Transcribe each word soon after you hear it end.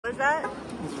that?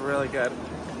 It's really good.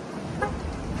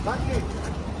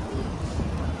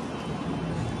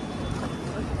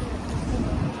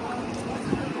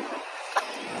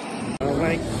 Oh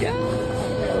my god! Yeah,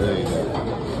 there you go.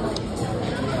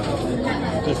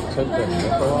 Just took the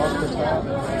nipple off the top.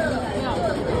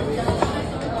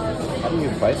 How do you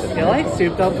bite the I feel like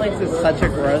soup dumplings is such a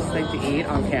gross thing to eat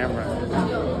on camera.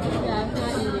 Yeah, I'm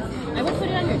not eating. I would put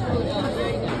it on your food. Oh, there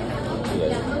you go.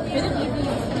 It's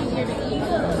easier to eat.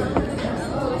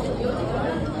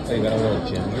 So you got a little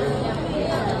ginger?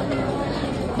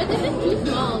 But this is too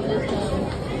small, this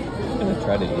I'm gonna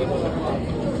try to eat it.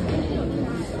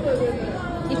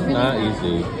 It's really Not hard.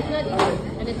 easy. It's not easy,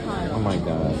 and it's hard. Oh my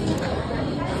god.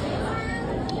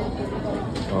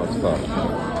 Oh, it's tough.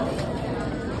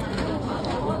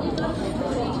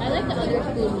 I like the other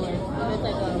spoon more. It's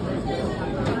like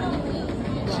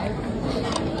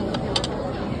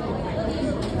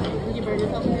Did you burn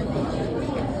yourself with it?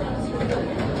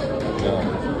 No.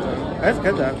 That's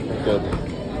good though. Good.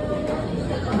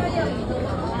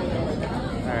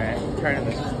 Alright, turning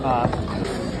this off.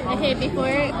 Okay,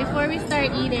 before we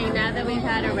start eating, now that we've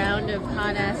had a round of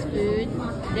hot-ass food,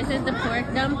 this is the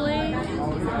pork dumpling,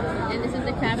 and this is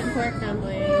the crab and pork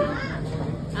dumpling.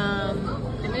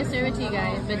 I'm gonna serve it to you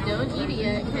guys, but don't eat it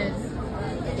yet, because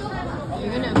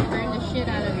you're gonna burn the shit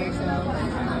out of yourself.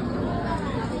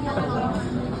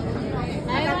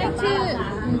 I like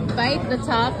to bite the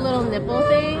top little nipple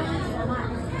thing,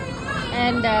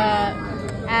 and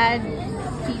add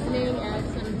seasoning, add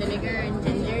some vinegar and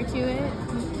ginger to it.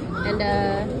 And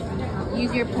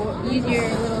use your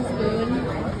little spoon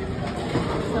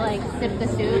to like sip the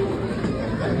soup.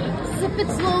 Sip it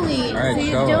slowly right, so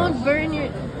you show don't us. burn your.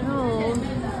 Oh.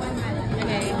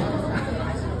 Okay.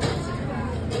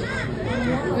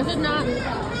 This is not.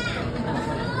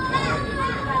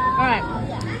 All right.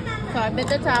 So I bit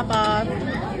the top off. I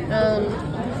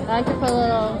like to put a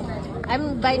little.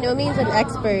 I'm by no means an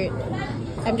expert.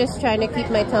 I'm just trying to keep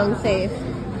my tongue safe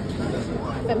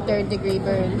from third-degree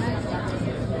burns.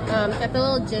 Got the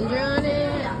little ginger on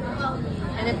it,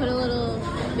 and then put a little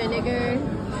vinegar,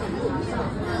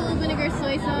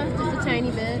 soy sauce, just a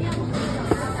tiny bit.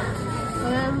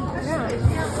 And then, yeah,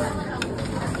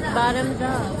 bottoms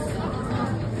up.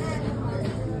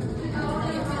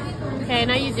 Okay,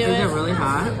 now you do Is it. it really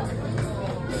hot?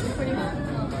 It's pretty hot.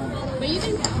 But you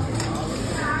can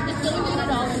just don't eat it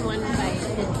all in one bite.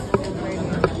 It's burn.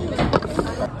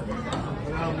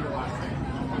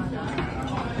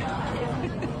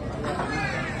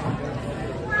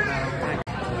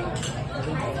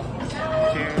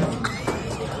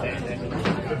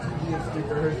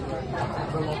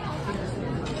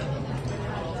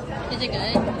 Is it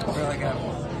good? Really good.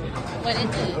 What is it?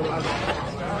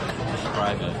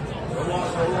 Private.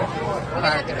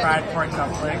 Fried pork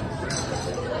dumpling.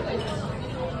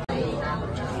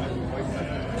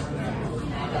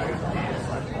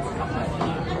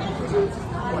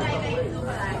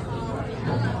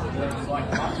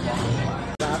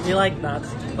 I feel like that's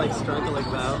like struggling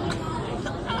though.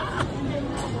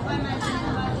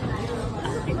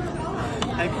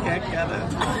 I can't get it.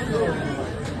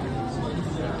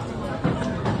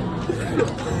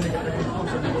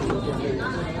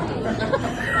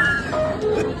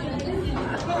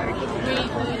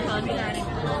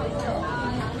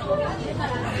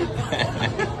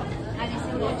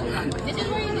 This is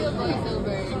where you do a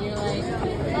voiceover and you're like,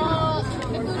 oh,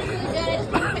 the food is really good, I just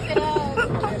want to pick it up.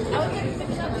 I was going to pick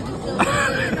it up, it's so good.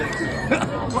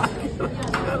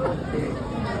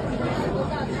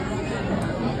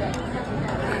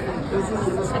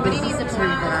 Somebody needs a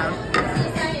bad.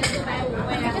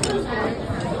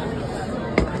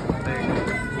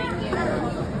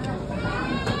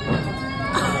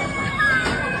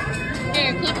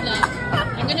 Here, clip that.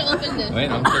 I'm going to open this. Wait,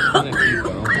 I'm just gonna keep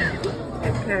going. I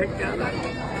can't get it.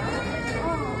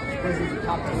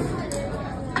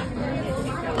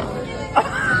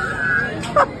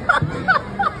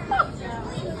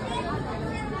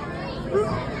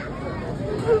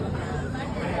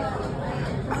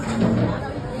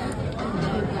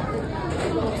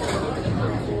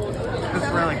 It's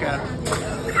really good.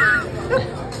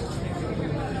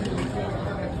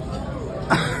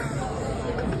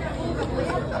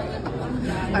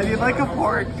 I need like a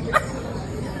fork.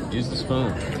 Use the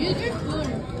spoon. Use your spoon.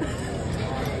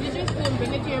 Use your spoon.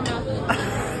 Bring it to your mouth.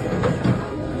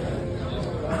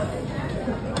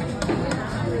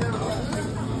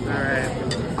 All right.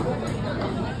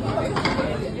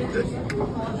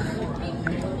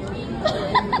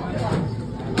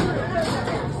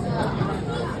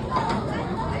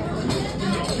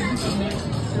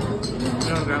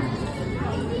 Go.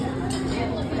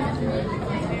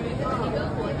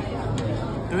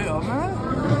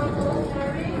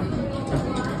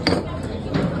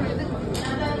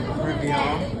 Reveal.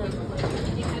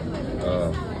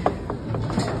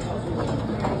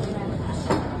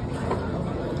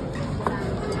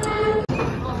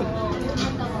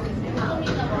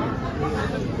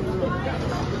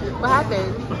 What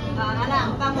happened?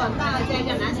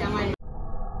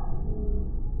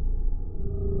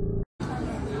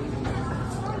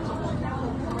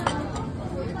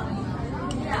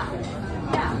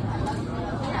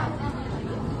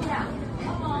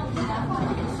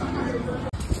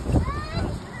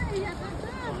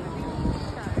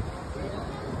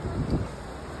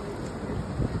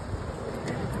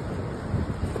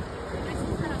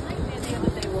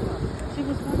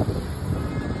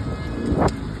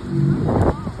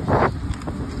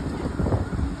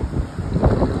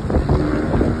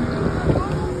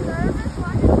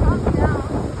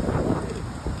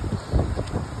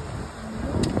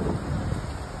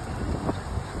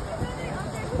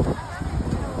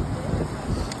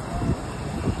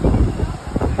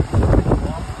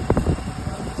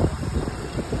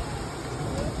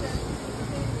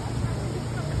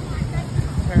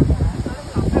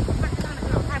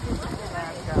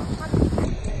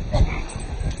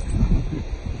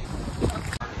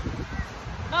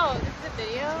 Oh, this is a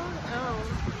video? Oh.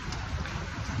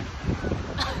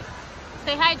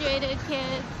 Stay hydrated,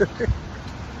 kids.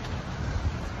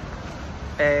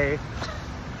 Hey.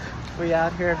 We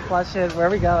out here in Flushing. Where are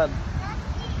we going?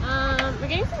 We're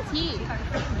getting some tea.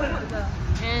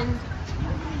 And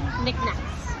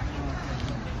knickknacks.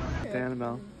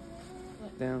 Danimel.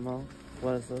 Danimel.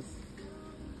 What is this?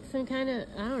 Some kind of,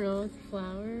 I don't know, it's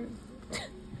flower.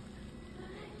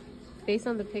 Based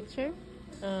on the picture,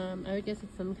 I would guess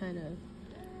it's some kind of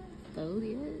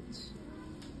foliage.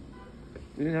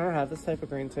 You never had this type of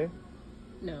green tea?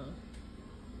 No.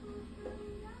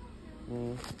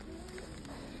 Mm.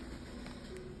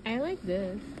 I like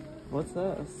this. What's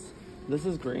this? This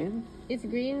is green? It's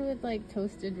green with like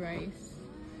toasted rice.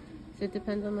 So it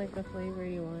depends on like the flavor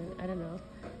you want. I don't know.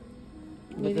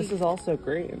 But this is also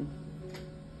green.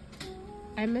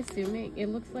 I'm assuming it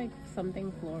looks like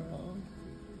something floral.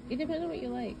 It depends on what you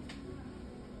like.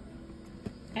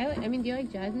 I mean, do you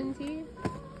like jasmine tea?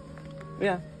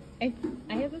 Yeah. I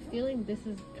have a feeling this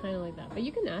is kind of like that, but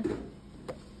you can ask.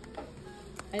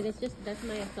 That's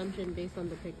my assumption based on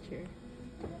the picture.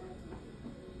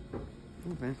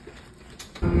 Okay.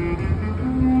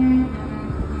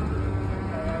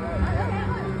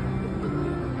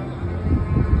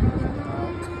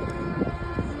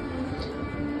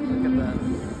 Look at this.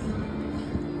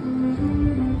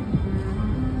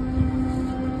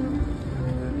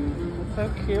 It's so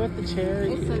cute with the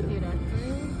cherries. It's so cute, actually.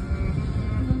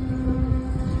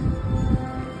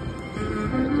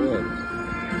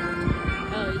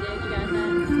 Oh, you did? You got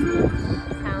that?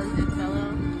 Talented fellow.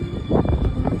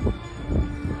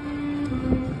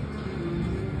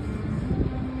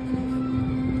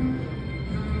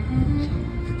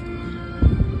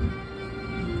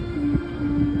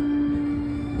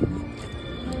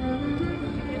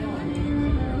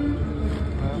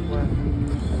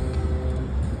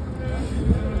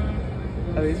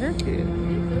 Oh, these are cute.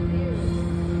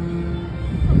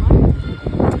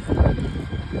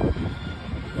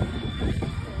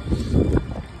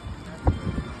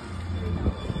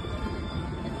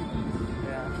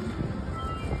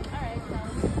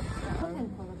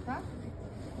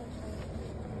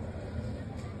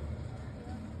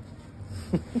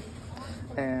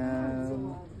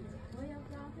 And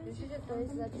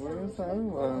where's the other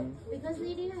one?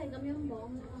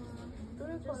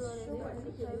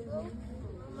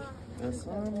 This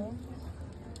one?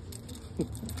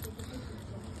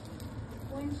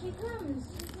 When she comes,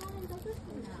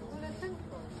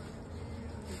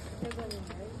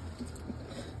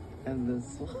 And this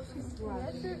one?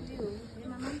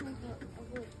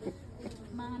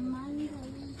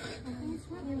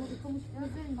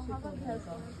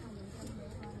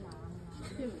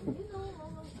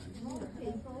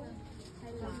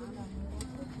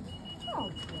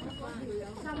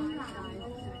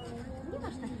 nie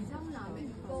masz takich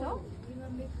co?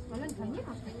 Walenka, nie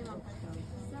masz takich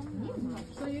nie masz.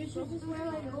 So you should just wear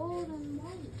like gold and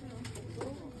white.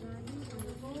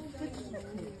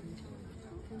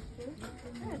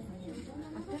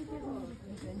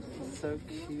 So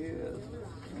cute.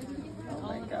 Oh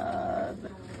my god.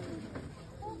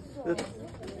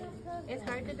 It's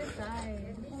hard to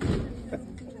decide.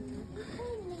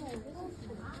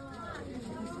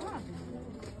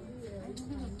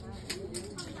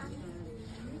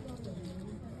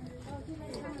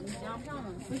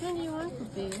 Which one do you want to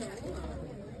be?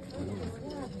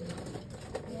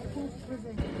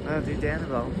 I gonna do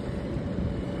Danville.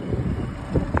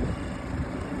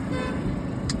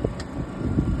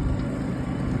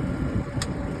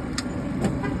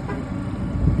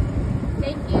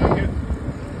 Thank you.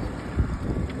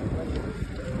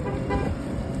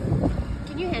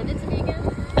 Can you hand it to me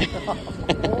again? It's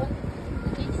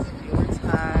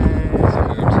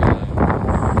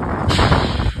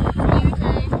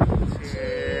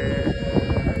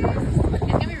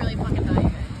gonna be really fucking hot, you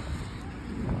guys.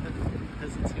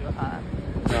 Is it too hot?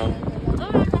 No.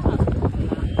 Oh, it's hot.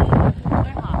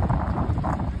 They're hot.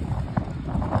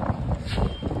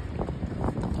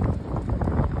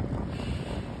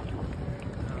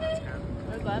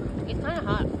 We're good. It's kind of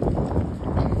hot.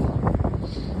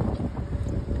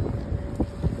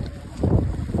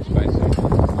 Spicy.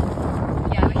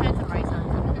 Yeah, I wish I had some rice on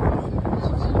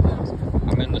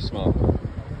I'm in the smoke. it.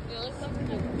 It looks so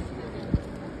good.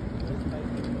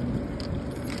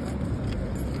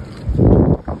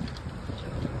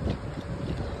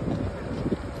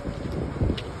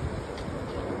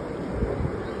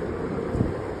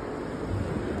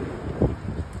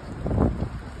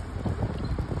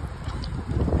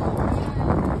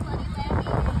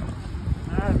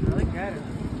 Oh, it's really good.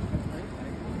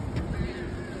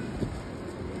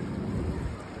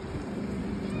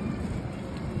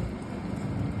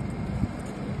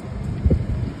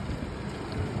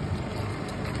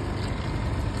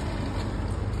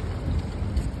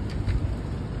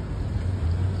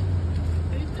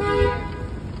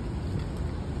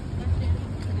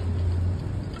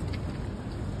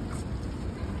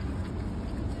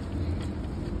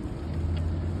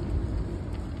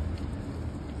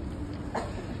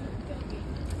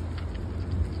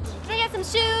 You wanna get some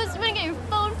shoes? You wanna get your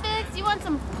phone fixed? You want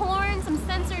some porn, some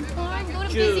censored porn? Go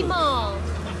to Busy Mall.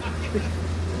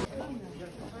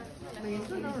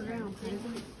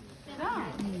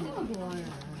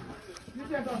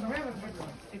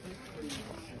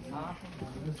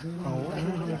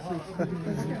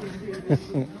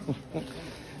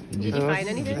 Did you find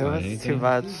anything? It was too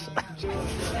much.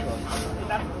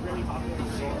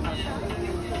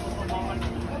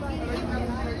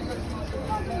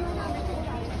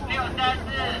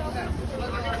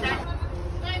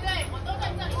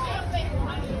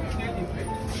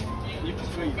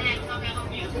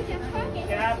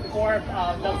 Can I have 4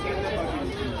 milk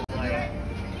sandwiches?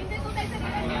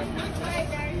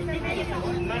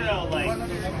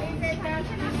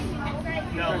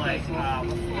 No, like,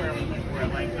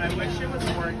 I wish it was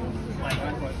more, like,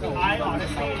 I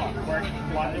honestly work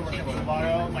a lot at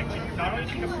Lotto, like, not only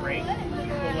take a break,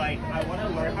 but, like, I want to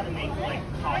learn how to make, like,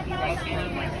 coffee while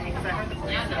skating, like, because I have the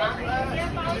place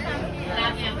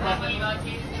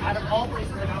out of all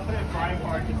places, and I'll put it in Frying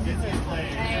Park, it's just like...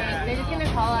 They're just gonna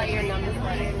call out your number.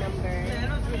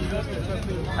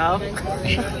 Oh.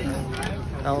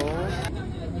 Oh.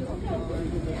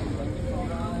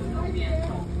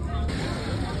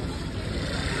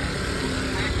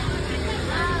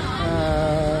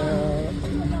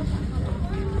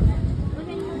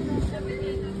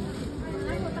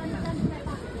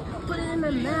 Put it in my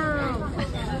mouth.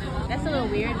 That's a little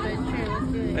weird, but it's true. Let's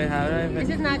do it. Wait, how do I This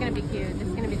is not gonna be cute. This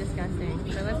is gonna be disgusting.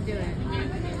 So let's do it.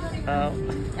 Oh.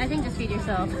 I think just feed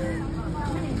yourself.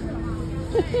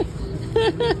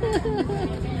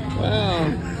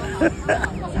 Wow.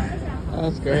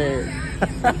 That's great.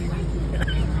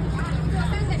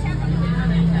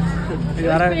 You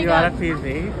wanna feed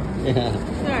me? Yeah.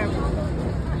 Sure.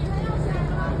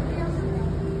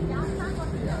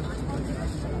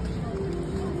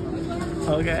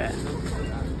 Okay.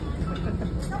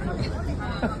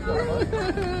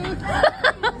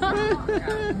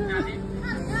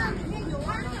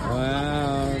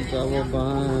 Wow, double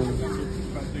bun.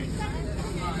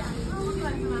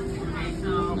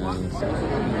 Nice.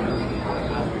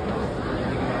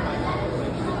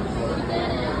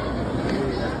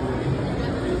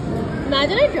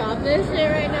 Imagine I drop this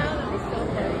shit right now.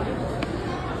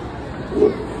 That'd be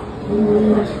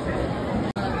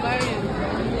so funny.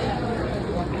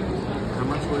 How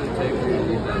much would it take for you to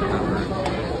leave that cover?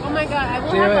 Oh my god, I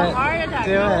will Do have it. a heart attack.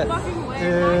 Do No it. fucking way. Do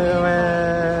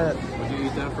it. Would you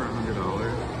eat that for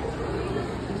 $100?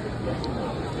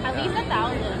 At least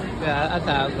 1,000. Yeah,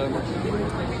 1,000.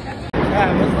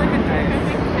 Yeah, it was like a nice